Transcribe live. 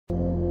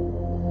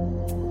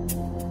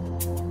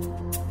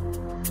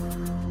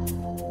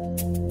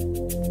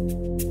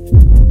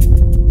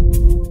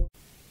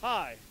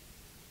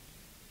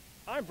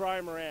I'm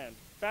Brian Moran,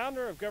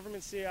 founder of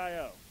Government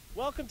CIO.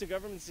 Welcome to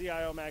Government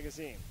CIO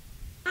Magazine.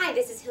 Hi,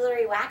 this is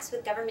Hillary Wax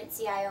with Government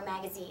CIO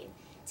Magazine.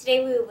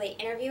 Today we will be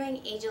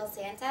interviewing Angel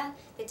Santa,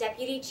 the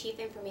Deputy Chief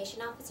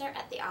Information Officer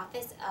at the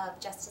Office of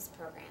Justice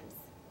Programs.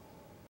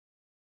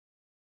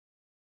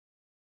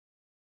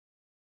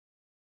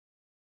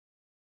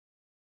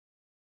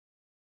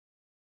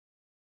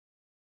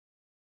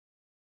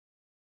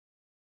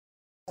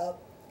 A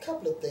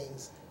couple of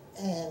things,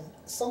 and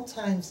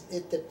sometimes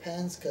it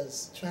depends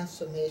because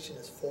transformation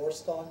is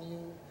forced on you,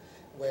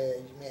 where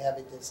you may have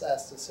a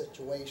disaster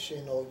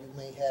situation or you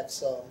may have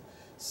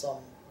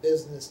some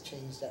business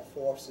change that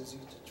forces you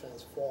to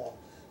transform.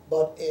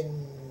 But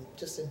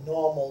just in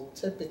normal,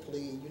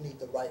 typically you need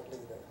the right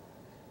leader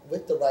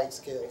with the right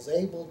skills,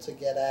 able to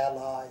get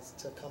allies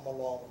to come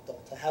along with them,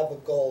 to have a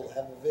goal,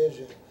 have a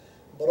vision,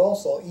 but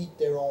also eat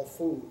their own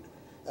food.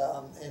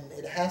 And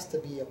it has to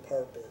be a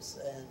purpose.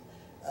 And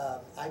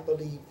I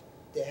believe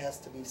there has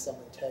to be some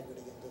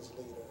integrity in this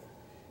leader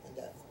and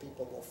that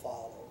people will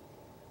follow.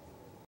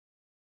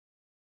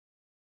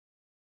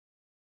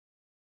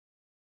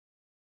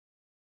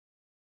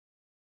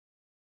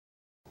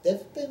 There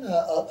have been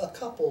a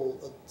couple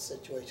of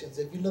situations.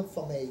 If you look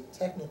from a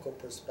technical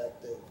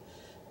perspective,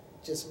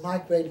 just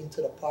migrating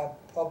to the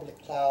private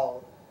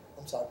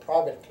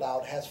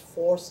cloud has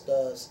forced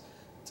us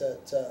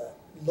to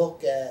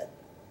look at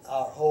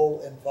our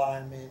whole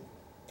environment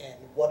and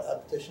what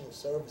additional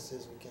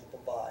services we can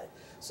provide.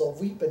 So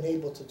we've been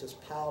able to just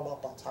pile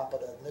up on top of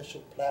the initial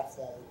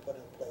platform we put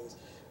in place.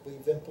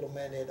 We've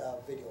implemented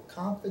video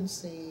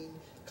conferencing,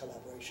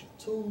 collaboration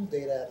tools,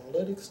 data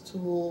analytics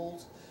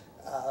tools.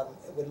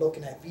 We're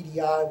looking at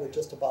VDI, we're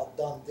just about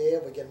done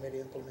there, we're getting ready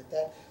to implement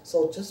that.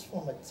 So just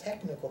from a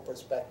technical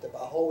perspective,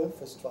 our whole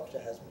infrastructure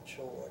has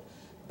matured.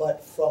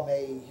 But from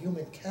a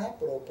human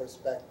capital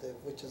perspective,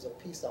 which is a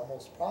piece I'm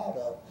most proud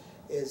of,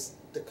 is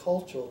the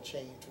cultural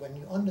change. When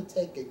you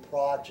undertake a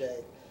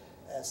project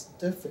as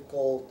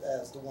difficult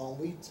as the one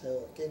we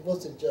took, it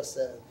wasn't just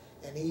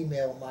an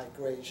email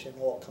migration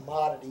or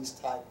commodities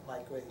type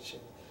migration.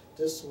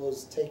 This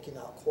was taking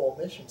our core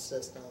mission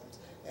systems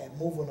and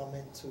moving them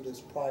into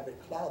this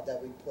private cloud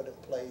that we put in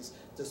place,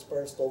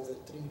 dispersed over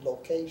 3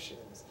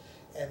 locations.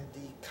 And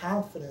the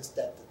confidence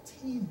that the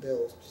team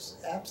builds is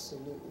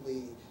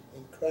absolutely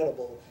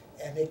incredible,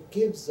 and it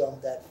gives them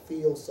that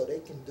feel so they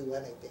can do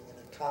anything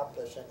and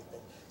accomplish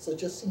anything. So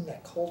just seeing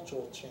that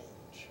cultural change.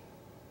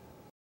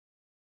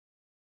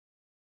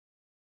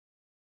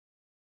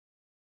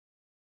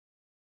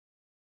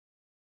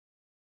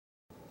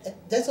 And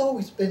there's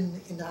always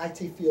been in the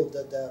IT field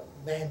the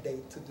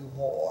mandate to do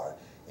more,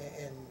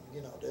 and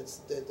you know,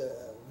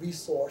 the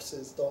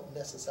resources don't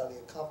necessarily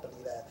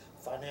accompany that,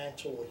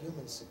 financial or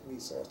human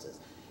resources.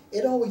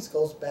 It always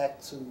goes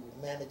back to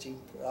managing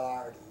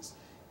priorities.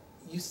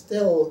 You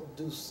still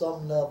do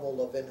some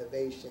level of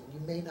innovation. You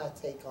may not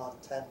take on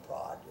 10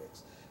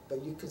 projects,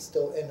 but you can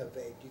still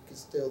innovate. You can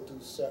still do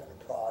certain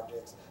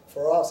projects.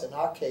 For us, in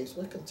our case,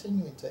 we're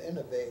continuing to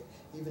innovate,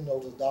 even though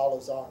the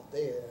dollars aren't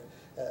there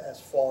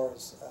as far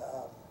as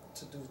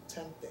to do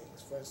 10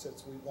 things. For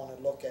instance, we want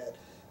to look at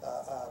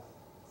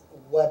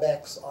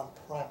WebEx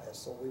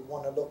on-premise, or we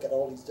want to look at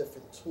all these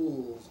different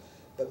tools,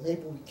 but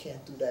maybe we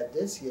can't do that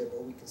this year,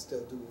 but we can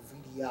still do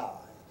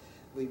VDI.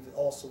 We've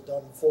also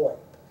done VoIP.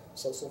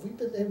 So we've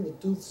been able to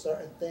do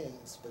certain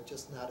things, but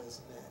just not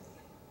as many.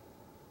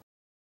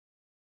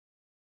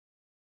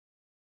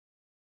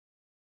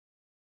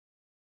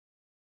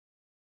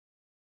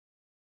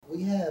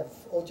 We have,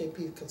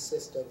 OJP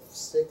consists of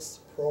 6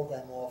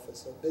 program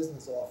offices, or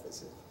business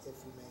offices,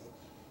 if you may,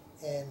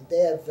 and they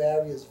have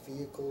various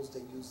vehicles.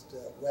 They use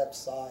the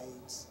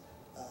websites,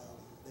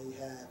 they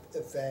have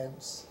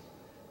events,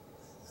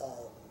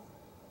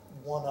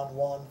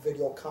 one-on-one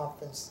video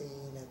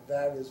conferencing, and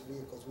various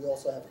vehicles. We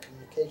also have a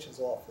communications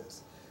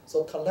office.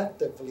 So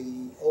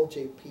collectively,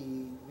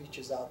 OJP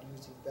reaches out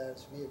using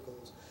various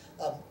vehicles.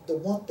 The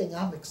one thing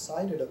I'm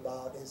excited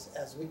about is,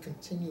 as we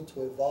continue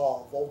to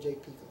evolve,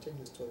 OJP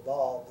continues to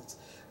evolve,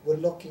 we're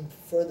looking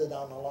further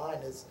down the line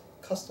is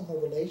customer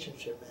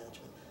relationship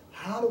management.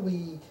 How do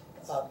we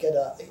get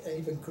an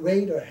even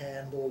greater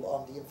handle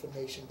on the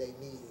information they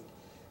need?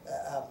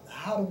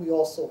 How do we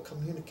also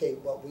communicate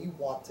what we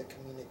want to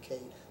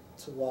communicate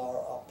to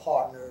our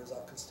partners,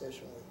 our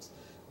constituents?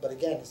 But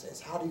again,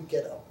 it's how do you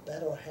get a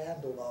better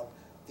handle on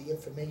the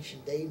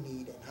information they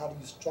need, and how do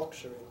you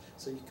structure it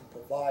so you can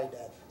provide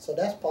that? So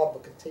that's part of a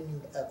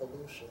continued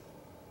evolution.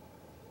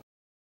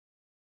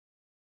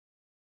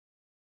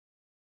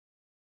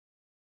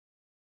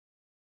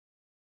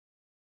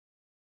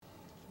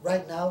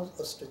 Right now,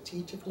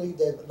 strategically,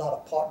 there are a lot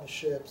of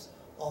partnerships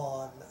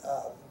on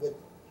with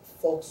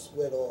folks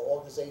with or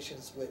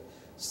organizations with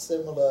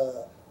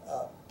similar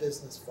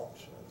business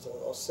functions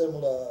or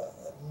similar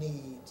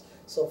needs.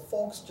 So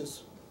folks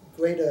just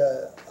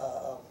greater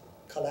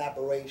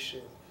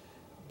collaboration,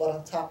 but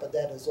on top of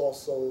that is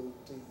also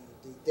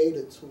the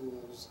data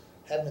tools,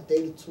 having the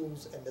data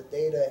tools and the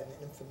data and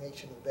the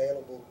information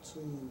available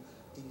to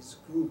these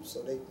groups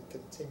so they can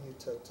continue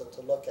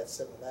to look at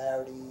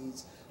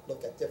similarities,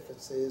 look at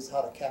differences,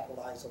 how to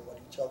capitalize on what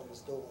each other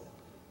is doing.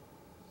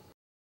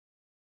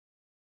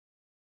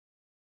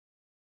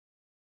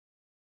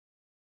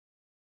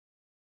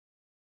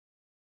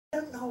 I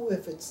don't know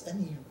if it's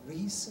any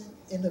recent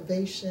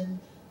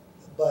innovation,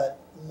 but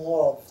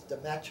more of the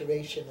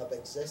maturation of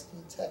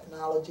existing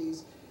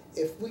technologies.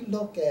 If we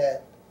look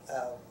at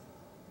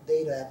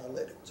data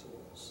analytic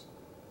tools,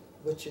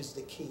 which is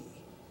the key,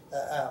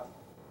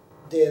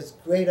 there's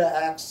greater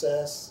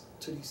access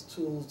to these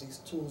tools. These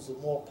tools are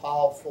more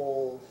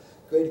powerful,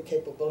 greater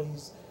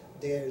capabilities.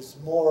 There's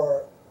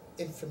more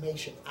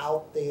information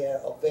out there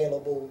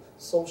available.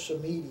 Social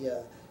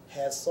media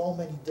has so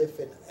many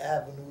different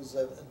avenues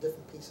of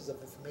different pieces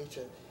of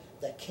information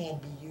that can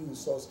be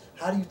used. So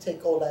how do you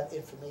take all that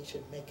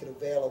information, make it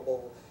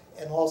available,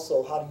 and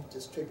also how do you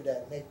distribute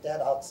that, make that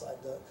outside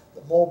the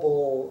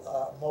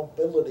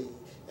mobility?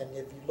 And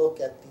if you look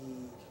at the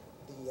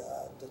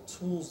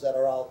tools that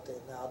are out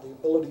there now, the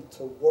ability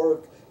to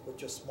work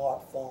with your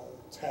smartphone,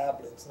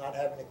 tablets, not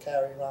having to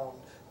carry around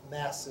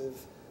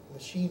massive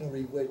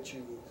machinery with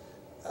you,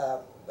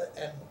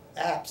 and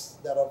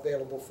apps that are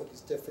available for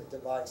these different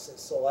devices.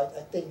 So I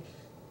think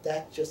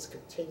that just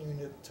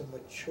continuing to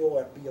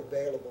mature and be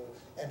available,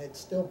 and it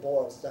still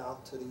boils down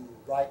to the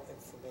right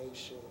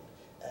information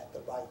at the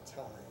right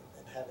time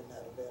and having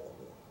that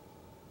available.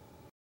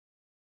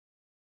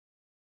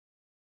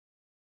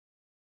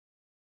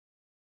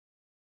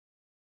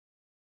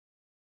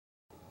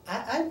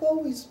 I've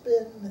always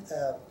been,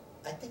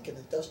 I think, an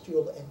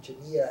industrial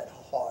engineer at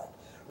heart.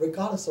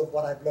 Regardless of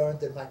what I've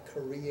learned in my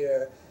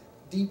career,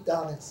 deep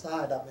down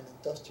inside, I'm an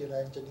industrial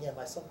engineer.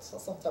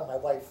 Sometimes my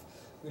wife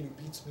really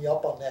beats me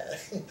up on that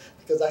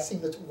because I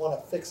seem to want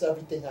to fix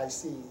everything I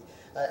see.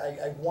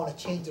 I want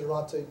to change it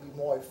around to be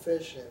more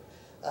efficient.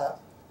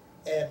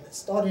 And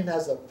starting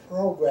as a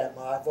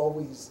programmer, I've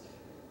always,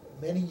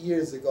 many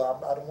years ago,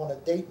 I don't want to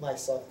date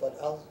myself, but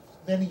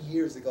many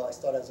years ago I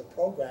started as a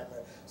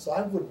programmer. So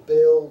I would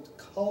build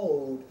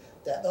code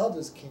that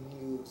others can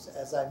use.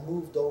 As I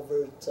moved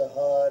over to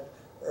HUD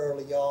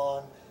early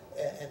on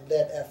and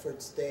led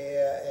efforts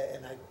there,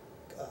 and I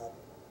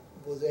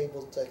was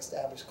able to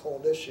establish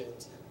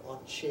coalitions on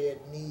shared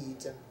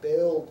needs and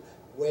build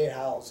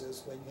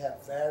warehouses where you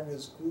have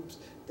various groups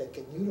that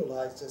can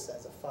utilize this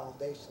as a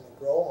foundation to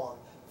grow on.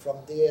 From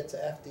there to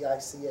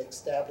FDIC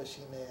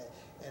establishing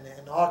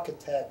an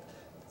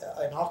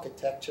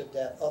architecture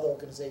that other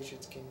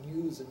organizations can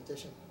use in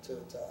addition to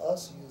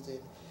us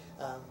using,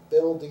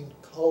 building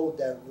code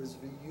that was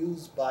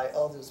reused by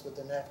others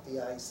within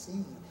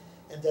FDIC,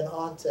 and then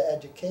on to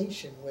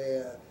education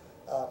where,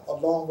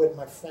 along with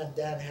my friend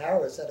Dan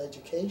Harris at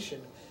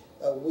Education,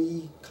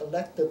 we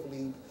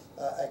collectively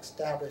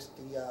established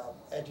the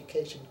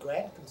Education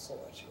Grant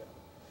Consortium.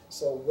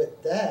 So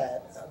with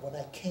that, when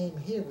I came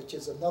here, which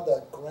is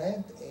another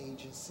grant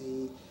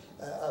agency,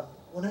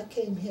 when I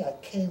came here, I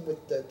came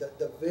with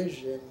the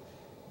vision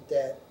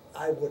that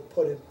I would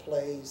put in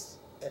place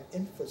an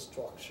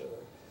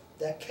infrastructure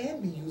that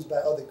can be used by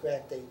other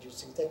grant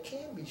agencies, that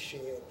can be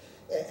shared,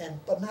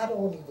 but not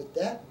only with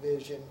that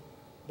vision,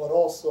 but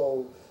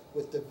also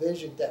with the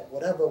vision that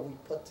whatever we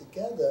put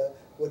together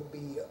would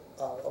be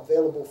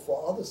available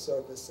for other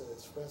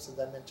services. For instance,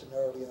 I mentioned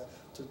earlier,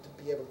 to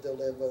be able to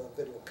deliver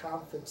video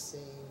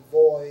conferencing,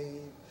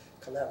 VoIP,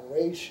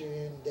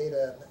 collaboration,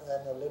 data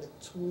analytic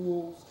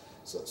tools.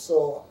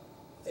 So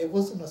it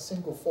wasn't a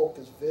single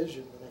focused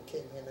vision when I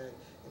came in and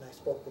I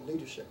spoke with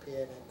leadership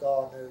here and I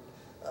garnered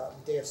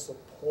their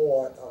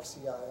support, our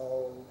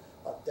CIO,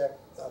 our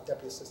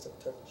Deputy Assistant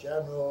Attorney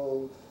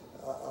General,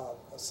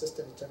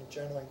 Assistant Attorney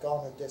General, and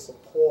garnered their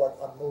support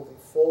on moving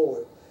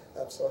forward.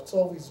 So it's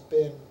always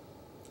been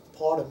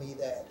part of me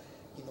that,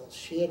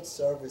 shared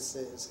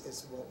services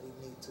is what we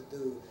need to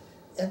do.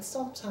 And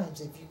sometimes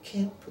if you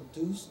can't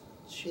produce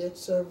shared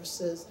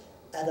services,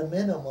 at a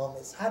minimum,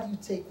 is how do you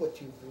take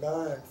what you've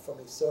learned from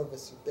a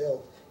service you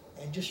built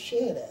and just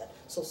share that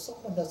so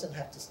someone doesn't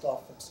have to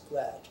start from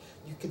scratch.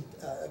 You can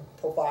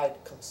provide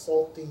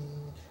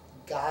consulting,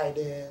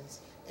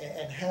 guidance,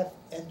 and have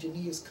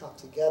engineers come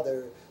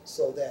together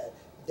so that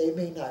they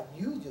may not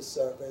use your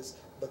service,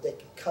 but they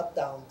can cut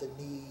down the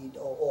need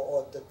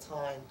or the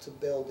time to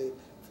build it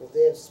for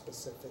their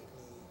specific needs.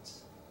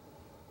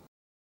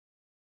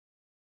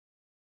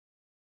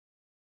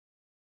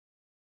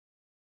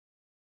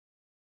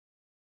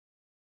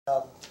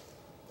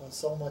 There's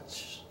so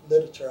much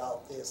literature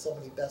out there, so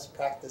many best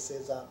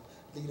practices on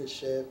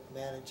leadership,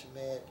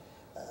 management,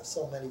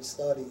 so many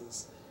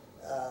studies.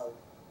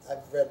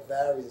 I've read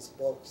various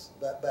books,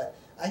 but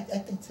I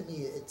think to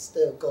me it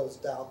still goes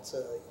down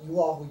to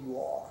you are who you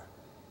are.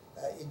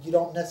 You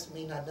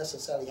may not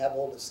necessarily have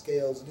all the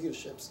skills,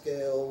 leadership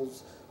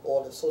skills,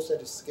 or the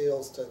associated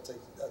skills to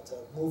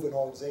move an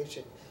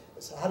organization.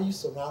 So how do you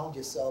surround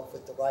yourself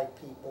with the right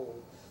people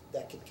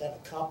that can kind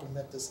of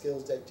complement the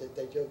skills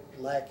that you're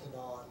lacking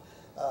on?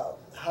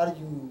 How do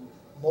you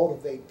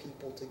motivate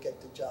people to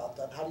get the job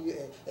done? How do you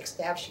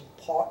establish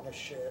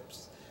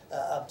partnerships?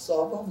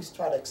 So I've always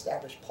tried to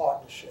establish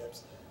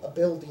partnerships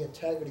build the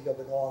integrity of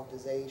an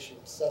organization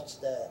such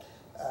that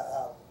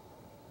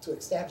to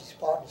establish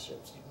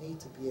partnerships, you need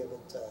to be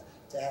able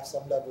to have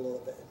some level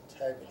of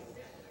integrity.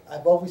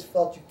 I've always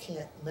felt you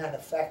can't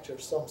manufacture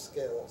some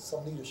skills,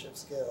 some leadership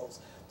skills.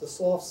 The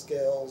soft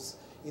skills,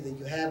 either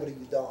you have it or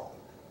you don't.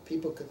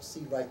 People can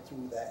see right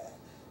through that.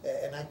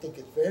 And I think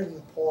it's very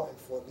important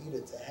for a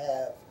leader to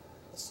have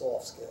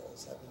soft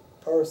skills. I mean,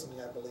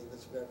 personally, I believe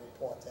it's very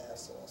important to have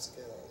soft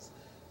skills.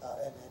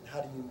 And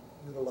how do you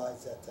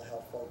utilize that to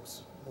help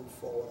folks move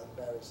forward on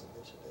various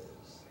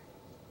initiatives?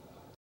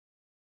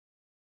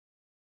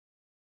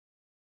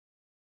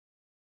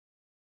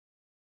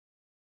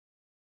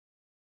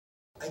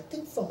 I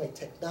think from a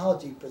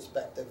technology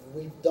perspective,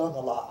 we've done a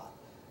lot.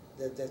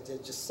 There's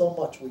just so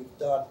much we've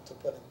done to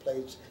put in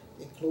place,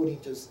 including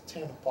just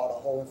tearing apart a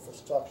whole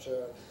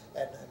infrastructure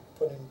and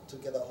putting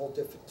together a whole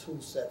different tool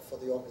set for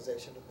the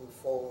organization to move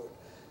forward.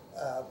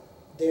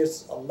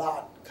 There's a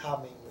lot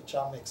coming, which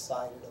I'm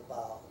excited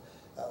about,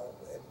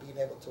 and being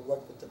able to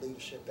work with the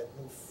leadership and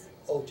move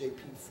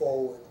OJP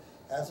forward.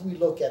 As we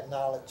look at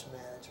knowledge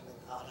management,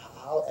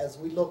 as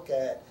we look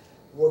at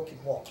working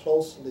more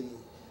closely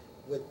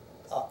with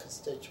our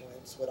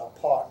constituents, with our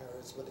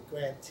partners, with the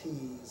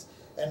grantees,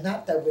 and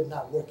not that we're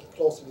not working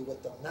closely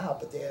with them now,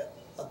 but there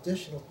are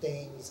additional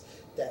things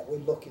that we're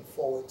looking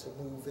forward to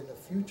move in the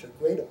future,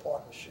 greater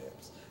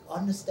partnerships,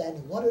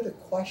 understanding what are the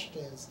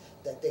questions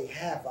that they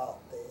have out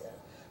there,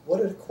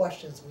 what are the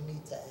questions we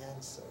need to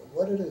answer,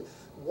 what is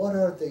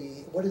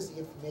the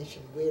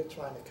information we're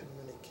trying to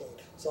communicate.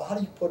 So how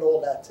do you put all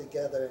that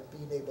together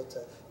and being able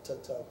to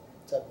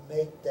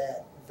make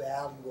that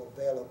value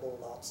available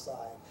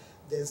outside?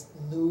 There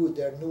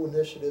are new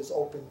initiatives,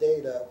 open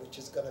data, which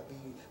is going to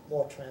be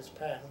more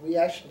transparent. We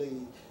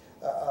actually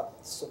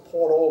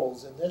support all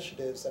those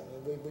initiatives. I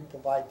mean, we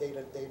provide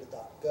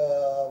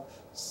data.gov,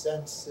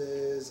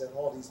 census, and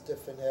all these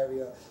different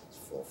areas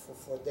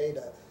for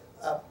data.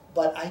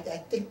 But I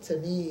think to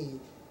me,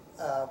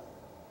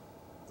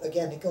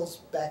 again, it goes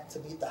back to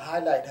me, the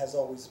highlight has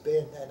always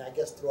been, and I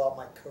guess throughout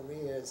my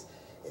careers,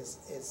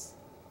 is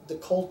the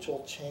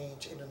cultural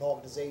change in an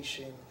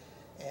organization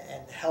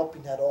and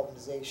helping that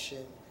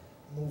organization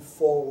move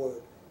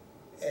forward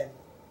and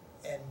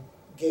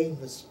gain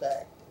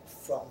respect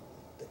from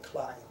the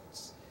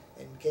clients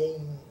and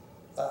gain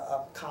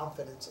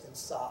confidence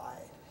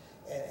inside.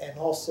 And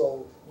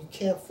also, you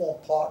can't form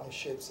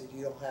partnerships if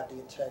you don't have the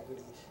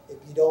integrity,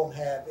 if they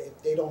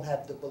don't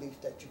have the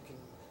belief that you can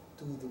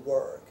do the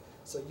work.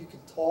 So you can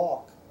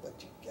talk, but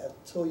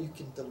until you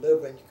can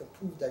deliver and you can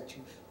prove that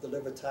you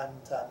deliver time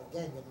and time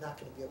again, you're not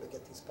going to be able to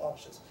get these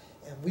partnerships.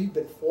 And we've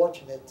been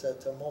fortunate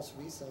to most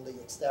recently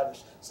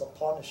establish some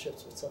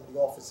partnerships with some of the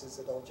offices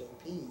at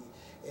OJP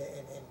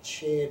and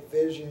shared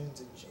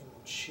visions and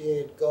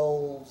shared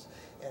goals,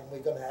 and we're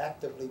going to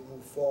actively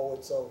move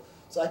forward. So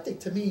I think,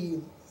 to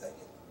me,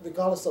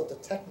 regardless of the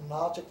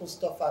technological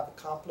stuff I've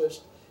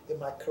accomplished in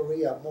my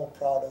career, I'm more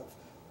proud of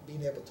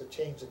being able to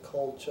change the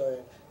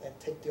culture and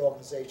take the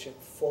organization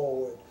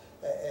forward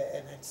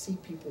and see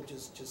people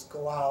just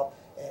go out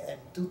and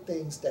do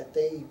things that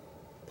they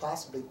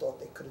possibly thought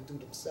they couldn't do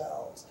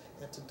themselves,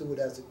 and to do it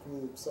as a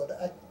group. So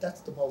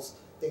that's the most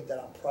thing that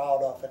I'm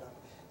proud of,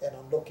 and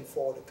I'm looking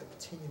forward to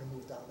continue to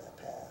move down that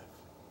path.